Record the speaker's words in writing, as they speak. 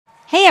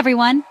Hey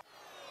everyone!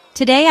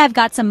 Today I've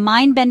got some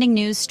mind-bending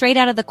news straight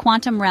out of the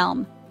quantum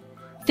realm.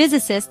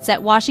 Physicists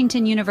at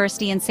Washington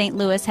University in St.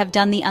 Louis have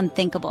done the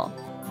unthinkable.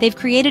 They've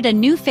created a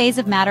new phase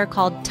of matter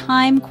called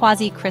time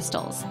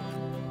quasi-crystals.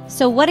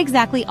 So what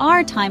exactly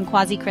are time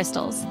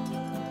quasi-crystals?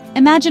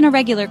 Imagine a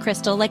regular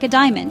crystal like a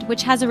diamond,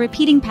 which has a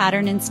repeating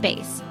pattern in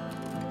space.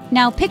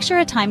 Now picture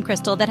a time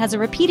crystal that has a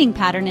repeating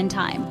pattern in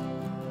time.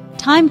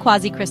 Time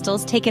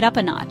quasi-crystals take it up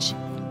a notch.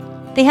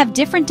 They have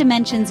different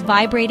dimensions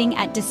vibrating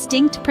at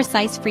distinct,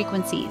 precise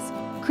frequencies,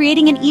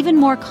 creating an even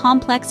more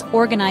complex,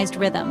 organized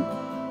rhythm.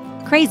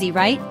 Crazy,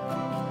 right?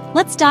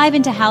 Let's dive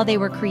into how they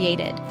were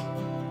created.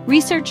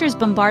 Researchers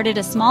bombarded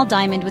a small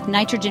diamond with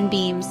nitrogen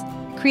beams,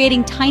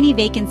 creating tiny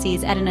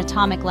vacancies at an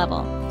atomic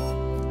level.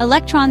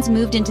 Electrons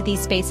moved into these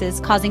spaces,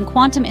 causing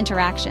quantum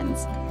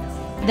interactions.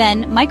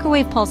 Then,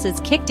 microwave pulses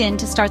kicked in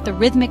to start the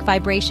rhythmic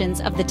vibrations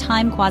of the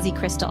time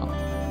quasi-crystal.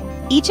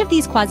 Each of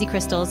these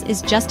quasi-crystals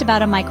is just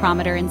about a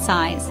micrometer in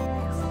size.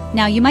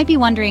 Now you might be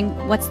wondering,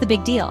 what's the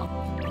big deal?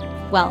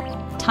 Well,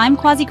 time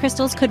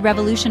quasi-crystals could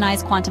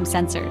revolutionize quantum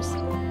sensors.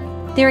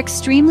 They're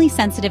extremely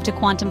sensitive to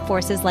quantum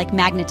forces like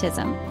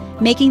magnetism,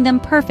 making them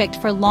perfect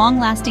for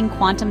long-lasting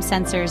quantum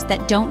sensors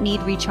that don't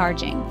need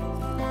recharging.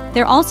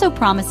 They're also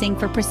promising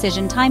for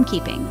precision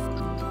timekeeping.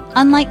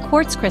 Unlike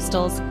quartz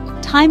crystals,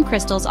 time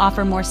crystals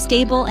offer more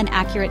stable and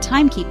accurate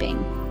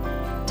timekeeping.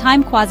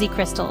 Time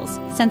quasi-crystals,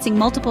 sensing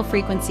multiple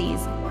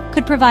frequencies,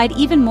 could provide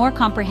even more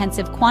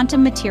comprehensive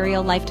quantum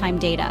material lifetime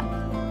data.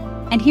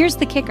 And here's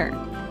the kicker.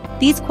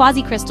 These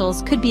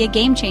quasi-crystals could be a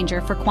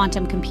game-changer for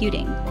quantum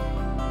computing.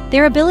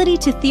 Their ability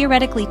to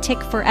theoretically tick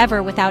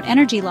forever without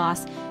energy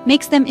loss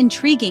makes them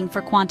intriguing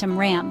for quantum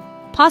RAM,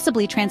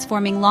 possibly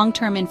transforming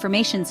long-term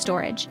information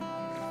storage.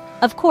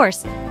 Of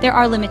course, there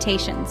are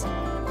limitations.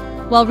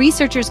 While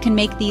researchers can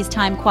make these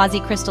time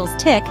quasi-crystals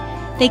tick,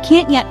 they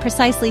can't yet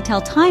precisely tell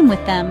time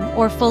with them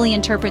or fully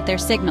interpret their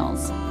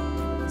signals.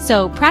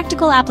 So,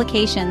 practical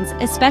applications,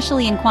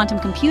 especially in quantum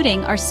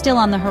computing, are still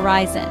on the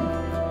horizon.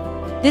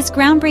 This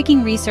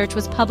groundbreaking research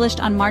was published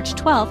on March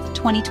 12,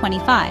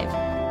 2025,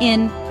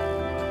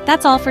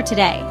 That's all for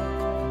today.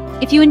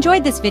 If you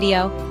enjoyed this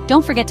video,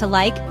 don't forget to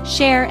like,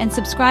 share, and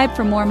subscribe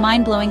for more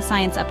mind-blowing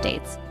science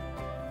updates.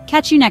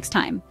 Catch you next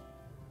time.